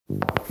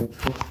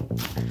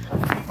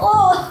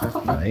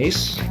Oh!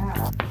 Nice.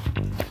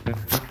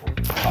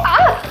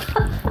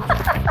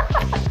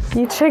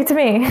 You tricked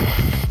me.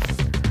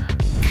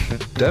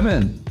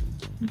 Devin,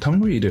 tell me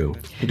what you do.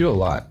 You do a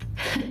lot.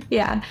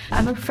 Yeah,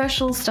 I'm a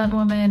professional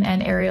stuntwoman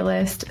and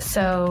aerialist,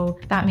 so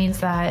that means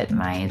that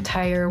my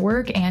entire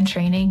work and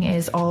training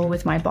is all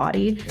with my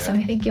body. Yeah. So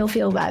I think you'll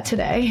feel that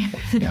today.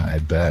 Yeah, I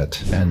bet.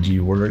 And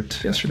you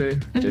worked yesterday,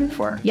 day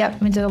before?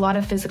 Yep, I did a lot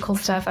of physical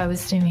stuff. I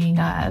was doing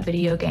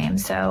video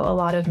games, so a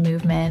lot of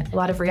movement, a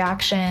lot of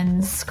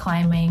reactions,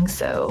 climbing,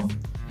 so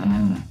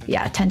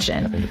yeah,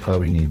 tension. You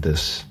probably need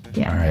this.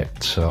 Yeah. All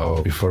right,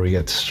 so before we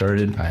get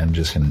started, I am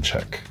just gonna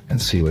check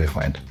and see what I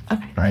find.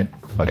 Okay. All right,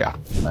 but yeah,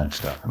 my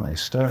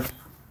stuff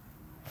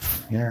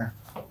here.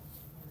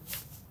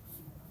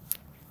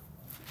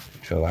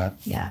 Feel that?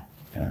 Yeah.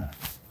 Yeah.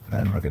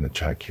 Then we're gonna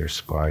check your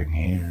spine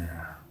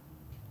here.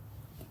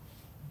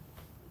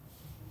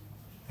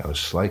 That was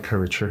slight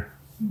curvature.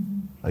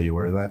 Are you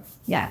aware of that?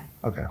 Yeah.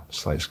 Okay,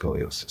 slight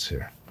scoliosis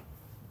here.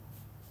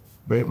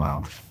 Very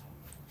mild.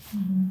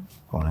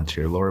 Going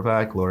into your lower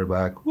back,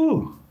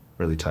 woo,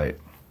 really tight.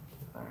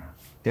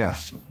 Yeah,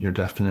 you're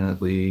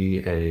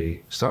definitely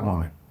a stunt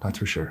woman, that's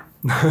for sure.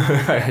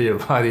 Your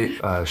body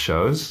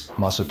shows.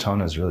 Muscle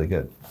tone is really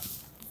good,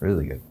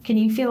 really good. Can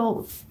you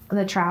feel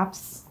the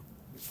traps?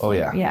 Oh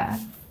yeah. Yeah.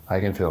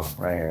 I can feel it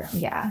right here.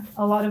 Yeah.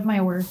 A lot of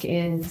my work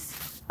is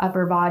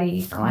upper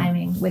body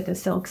climbing with the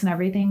silks and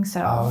everything,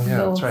 so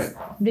you'll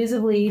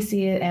visibly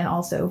see it and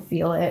also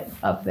feel it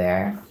up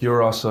there. You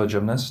were also a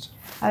gymnast?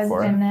 I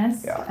was a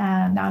gymnast,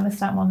 and now I'm a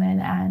stunt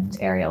woman and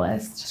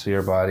aerialist. So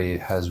your body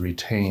has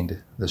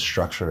retained the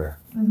structure.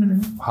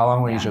 How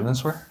long were you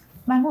gymnast for?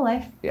 My whole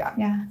life. Yeah.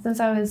 Yeah, since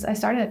I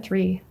started at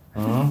 3.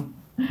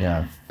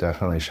 Yeah,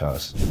 definitely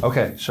shows.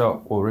 Okay,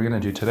 so what we're gonna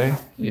do today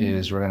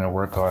is we're gonna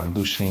work on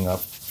loosening up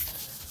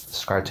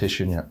scar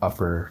tissue in your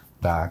upper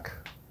back,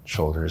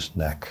 shoulders,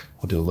 neck.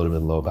 We'll do a little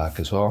bit of low back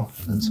as well,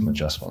 and some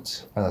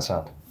adjustments. How does that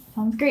sound?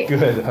 Sounds great.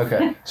 Good,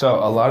 okay.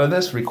 So a lot of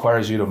this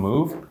requires you to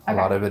move. Okay. A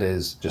lot of it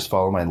is just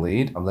follow my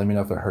lead. Let me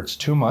know if it hurts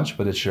too much,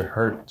 but it should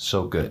hurt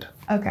so good.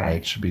 Okay. Right?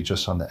 It should be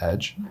just on the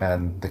edge.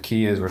 And the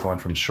key is we're going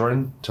from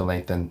shorten to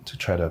lengthen to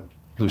try to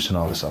loosen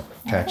all this up.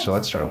 Okay, so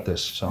let's start with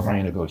this. So I'm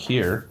going to go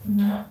here,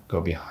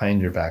 go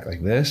behind your back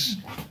like this,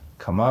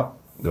 come up,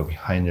 go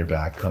behind your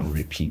back, and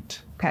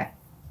repeat. Okay.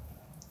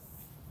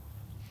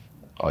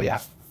 Oh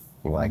yeah,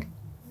 like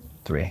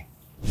 3.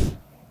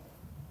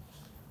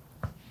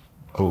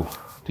 Oh.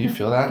 Do you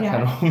feel that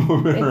kind of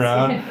moving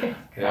around?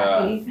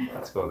 Yeah.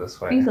 Let's go this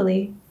way.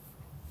 Easily.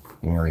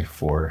 Nearly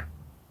 4.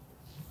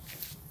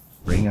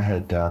 Bring your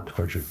head down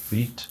towards your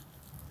feet.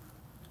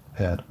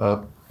 Head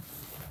up.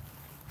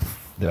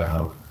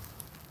 Down.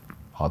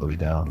 All the way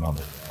down. All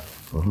the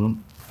way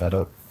down. Head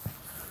up.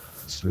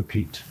 Let's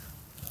repeat.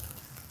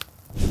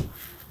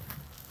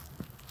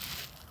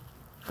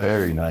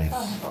 Very nice.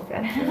 Oh,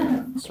 good.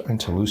 Yeah. Starting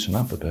to loosen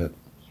up a bit.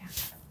 Yeah.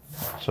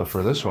 So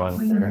for this one,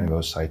 we're going to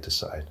go side to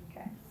side.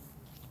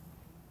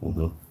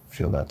 We'll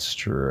feel that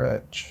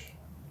stretch.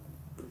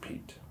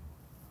 Repeat.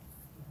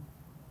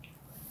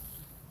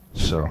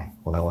 So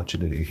what I want you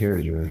to do here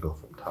is you're going to go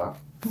from top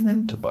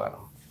to bottom.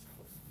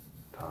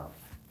 Top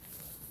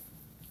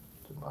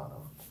to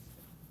bottom.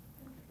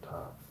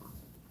 Top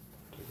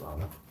to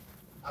bottom.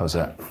 How's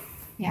that?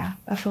 Yeah,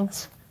 that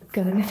feels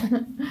good.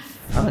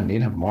 Kind of need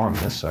to have more on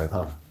this side,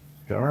 huh?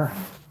 Sure.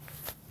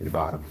 Your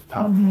bottom,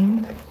 top.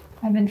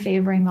 I've been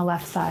favoring the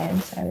left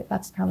side, so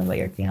that's probably what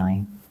you're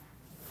feeling.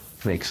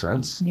 Makes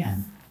sense. Yeah.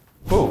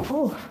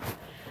 Oh.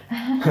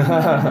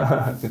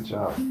 Good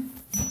job.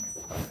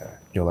 Okay.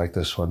 You'll like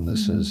this one.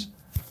 This is,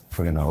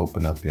 we're going to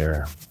open up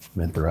your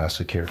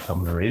mid-thoracic here. So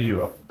I'm going to raise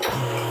you up.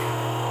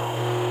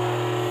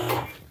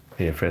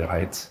 Are you afraid of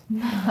heights?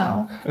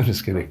 No. I'm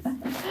just kidding.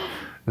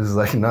 This is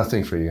like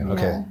nothing for you.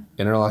 Okay. Yeah.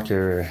 Interlock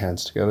your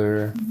hands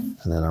together. And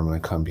then I'm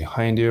going to come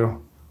behind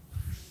you.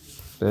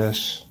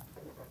 This.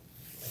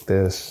 Like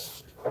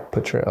this.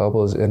 Put your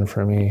elbows in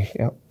for me.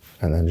 Yep.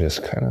 And then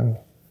just kind of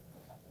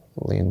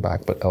lean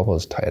back, but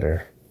elbows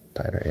tighter,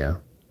 yeah.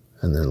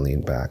 And then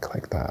lean back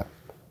like that.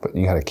 But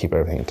you gotta keep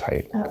everything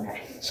tight. Okay.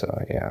 So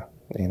yeah,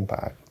 lean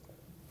back.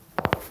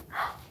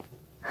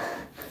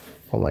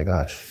 Oh my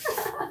gosh.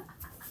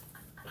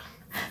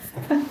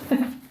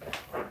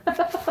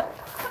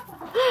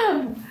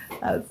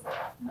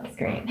 That's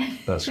great.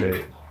 That's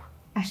great.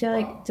 I feel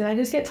like, did I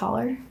just get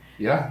taller?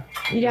 Yeah.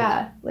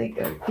 Yeah, like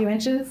a few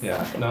inches?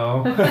 Yeah,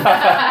 no.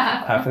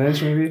 Half an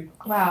inch maybe?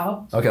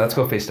 Wow. Okay, let's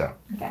go face down.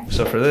 Okay.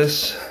 So for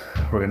this,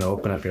 we're gonna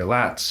open up your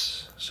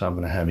lats. So I'm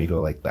gonna have you go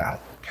like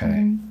that, okay?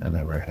 And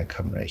then we're gonna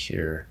come right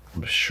here.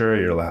 I'm sure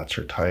your lats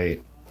are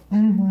tight.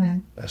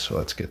 So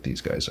let's get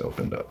these guys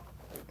opened up.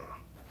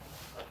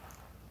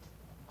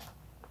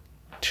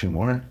 2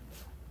 more.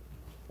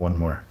 1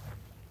 more.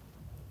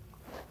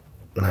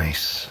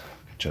 Nice.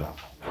 Good job.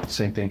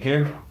 Same thing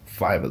here.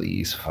 5 of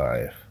these.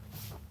 5.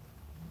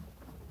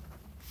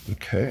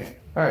 Okay.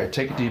 All right,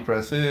 take a deep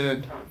breath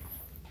in.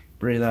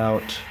 Breathe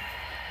out.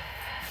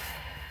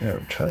 Yeah,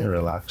 try to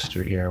relax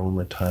through here one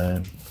more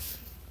time.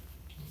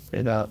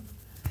 Breathe out.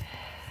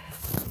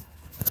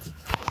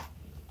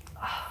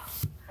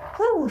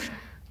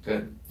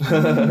 Good.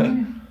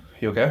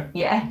 You okay?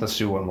 Yeah. Let's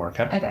do one more,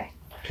 okay? Okay.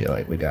 I feel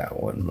like we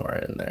got one more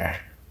in there.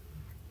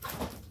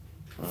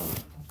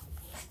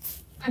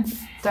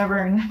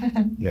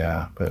 Stubborn.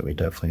 Yeah, but we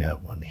definitely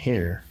have one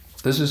here.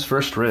 This is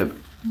first rib.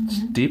 It's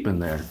deep in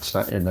there. It's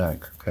not your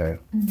neck, okay?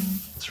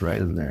 It's right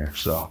in there.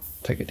 So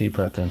take a deep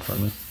breath in for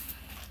me.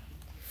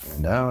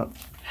 And out.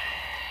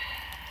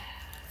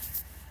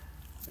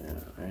 Yeah,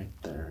 right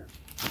there.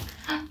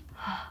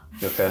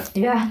 You okay?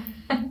 Yeah.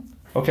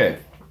 Okay.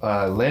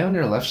 Lay on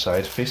your left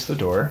side, face the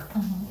door.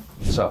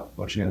 So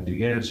what you're gonna do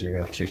is you're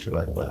gonna kick your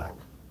leg back,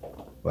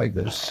 like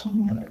this.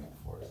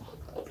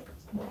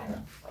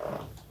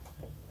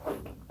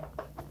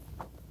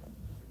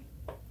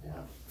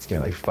 It's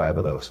getting like 5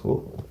 of those.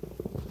 Ooh.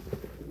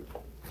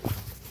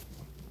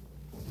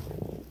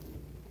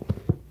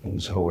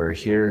 And so we're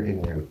here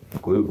in your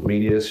glute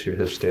medius, your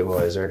hip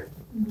stabilizer.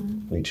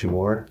 Need 2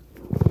 more.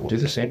 Do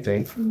the same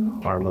thing.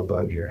 Arm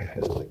above your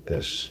head like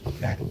this.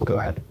 Yeah, go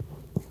ahead.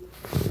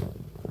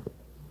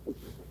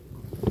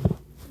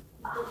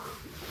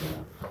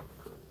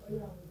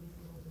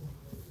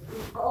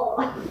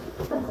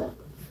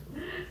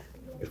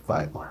 Get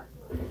 5 more.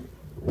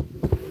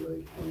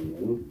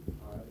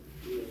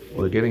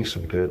 We're getting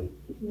some good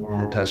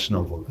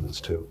intestinal movements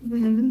too.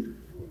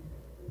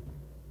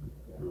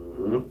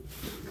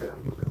 Okay.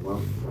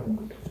 Well,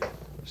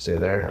 stay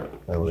there.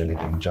 No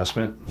anything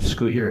adjustment.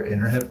 Scoot your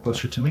inner hip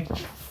closer to me.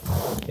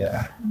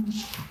 Yeah.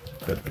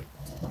 Good.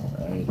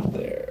 Right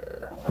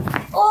there.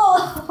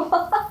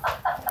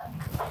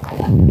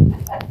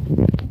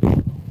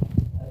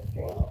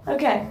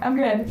 Okay, I'm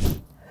good.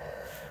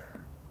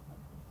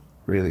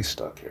 Really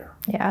stuck here.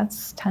 Yeah,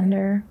 it's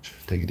tender.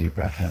 Take a deep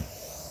breath in.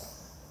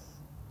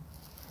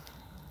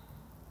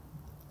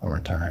 One more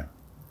time.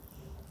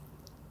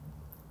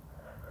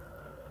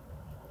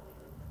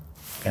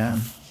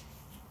 Again.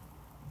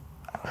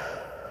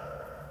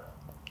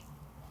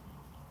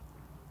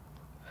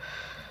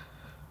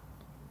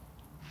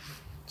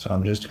 So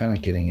I'm just kind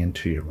of getting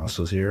into your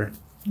muscles here,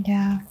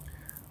 Yeah.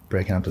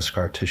 breaking up the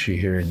scar tissue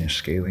here in your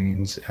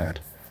scalenes and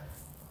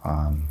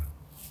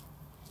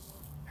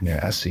in your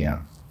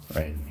SCM,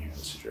 right in here.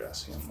 This is your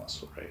SCM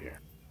muscle right here.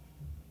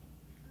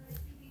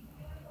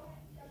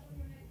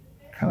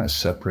 Kind of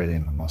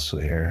separating the muscle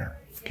here,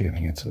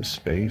 giving it some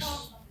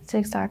space. It's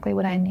exactly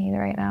what I need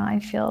right now. I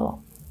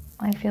feel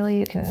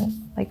you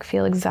can like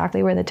feel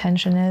exactly where the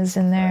tension is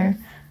in there.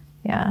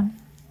 Yeah.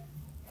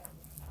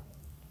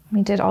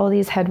 We did all of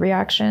these head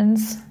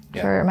reactions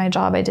for my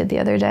job I did the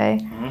other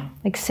day,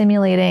 like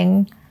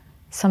simulating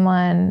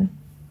someone,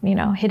 you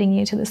know, hitting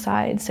you to the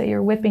side. So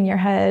you're whipping your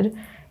head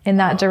in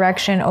that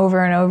direction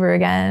over and over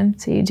again.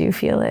 So you do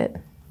feel it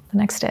the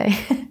next day.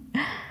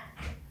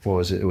 What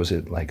was it? Was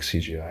it like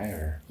CGI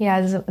or?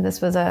 Yeah,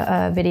 this was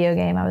a video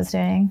game I was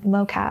doing,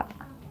 mocap.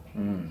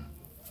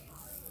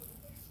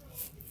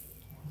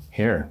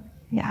 Here,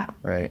 Yeah.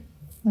 right?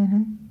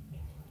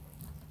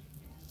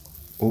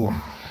 Ooh,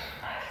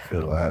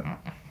 feel that.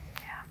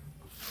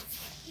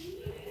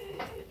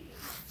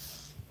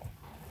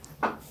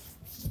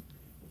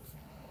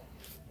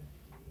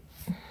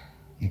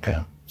 Okay,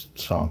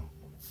 so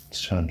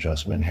it's an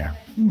adjustment here.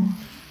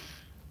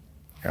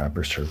 Your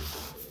upper cervical.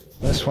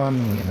 This one,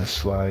 I'm gonna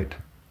slide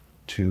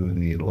to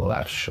the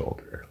left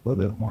shoulder. A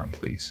little bit more,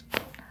 please.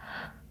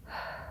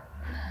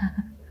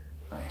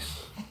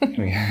 Nice.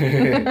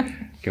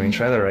 Can we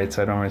try the right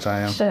side one more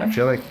time? Sure. I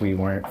feel like we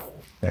weren't.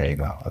 There you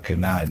go. Okay,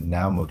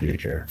 now move your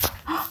chair.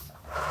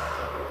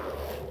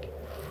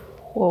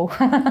 Whoa.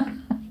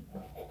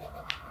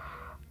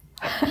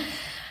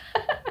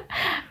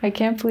 I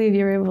can't believe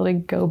you were able to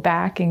go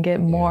back and get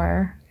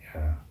more.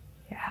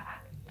 Yeah.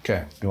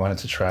 Okay, you wanted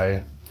to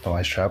try the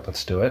lice trap?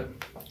 Let's do it.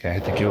 Okay, I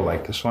think you'll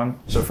like this one.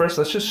 So first,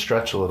 let's just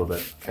stretch a little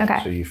bit.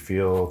 Okay. So you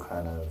feel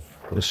kind of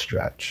the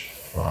stretch.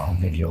 Well,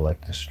 maybe you'll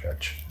like the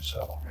stretch.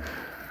 So,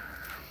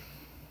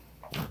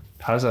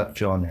 how does that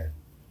feel on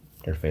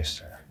your face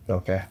there? You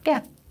okay?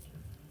 Yeah.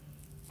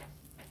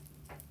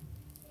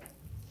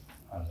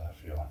 How does that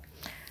feel?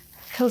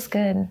 Feels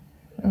good.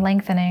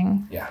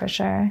 Lengthening, Yeah. for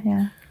sure.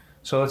 Yeah.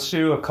 So let's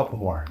do a couple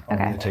more. I'm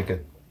Okay. gonna take a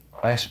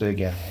nice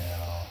big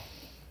inhale.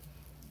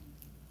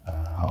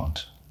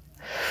 Out.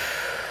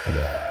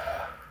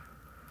 Yeah.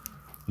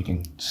 You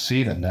can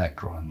see the neck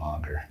growing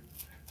longer.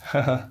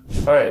 All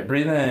right,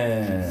 breathe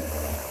in.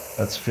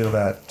 Let's feel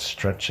that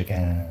stretch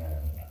again.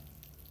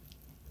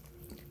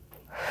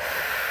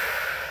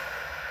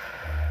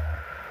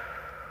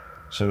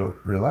 So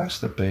relax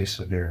the base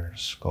of your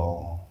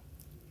skull.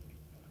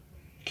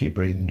 Keep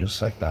breathing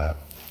just like that.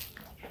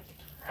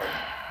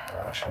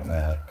 Relax your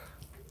neck.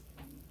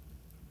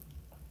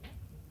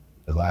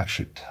 Relax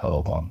your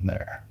tailbone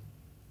there.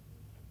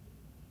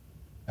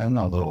 And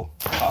a little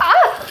pop.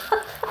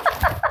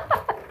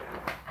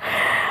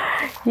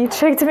 You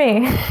tricked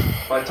me.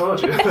 I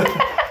told you.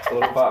 A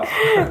little pop.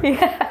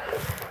 Yeah.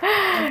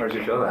 Where'd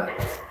you feel that?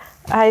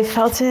 I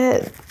felt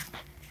it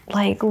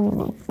like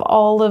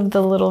all of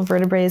the little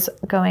vertebrae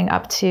going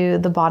up to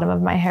the bottom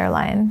of my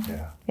hairline.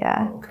 Yeah.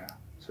 Yeah. Okay.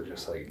 So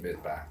just like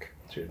mid back.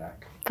 to your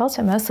neck? Felt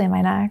it mostly in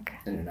my neck.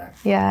 In your neck.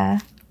 Yeah.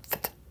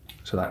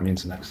 So that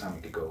means the next time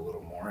we could go a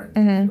little more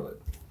and feel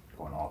it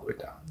going all the way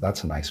down.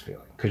 That's a nice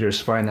feeling. Because your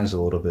spine is a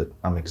little bit,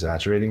 I'm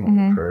exaggerating, a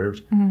little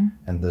curved.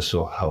 And this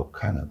will help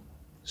kind of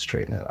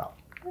straighten it out.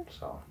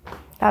 So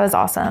That was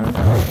awesome.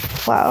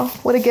 Wow,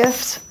 what a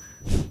gift.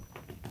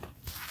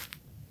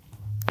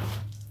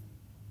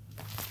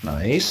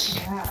 nice.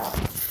 Wow.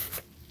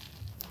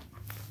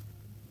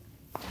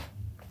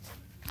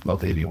 Well,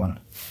 baby one.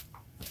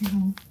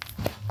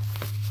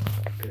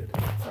 Good.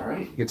 All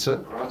right, you can sit.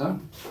 We're all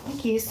done.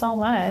 Thank you so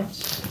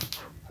much.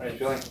 How are you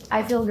feeling?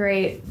 I feel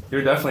great.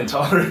 You're definitely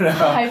taller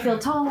now. I feel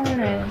taller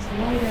and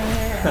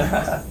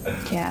lighter.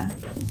 Yeah.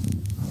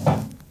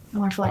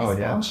 More flexible. Oh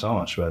yeah, so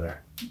much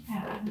better.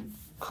 Yeah.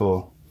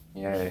 Cool.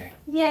 Yay.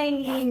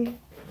 Yay.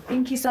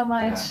 Thank you so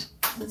much.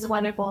 Yeah. This is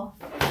wonderful.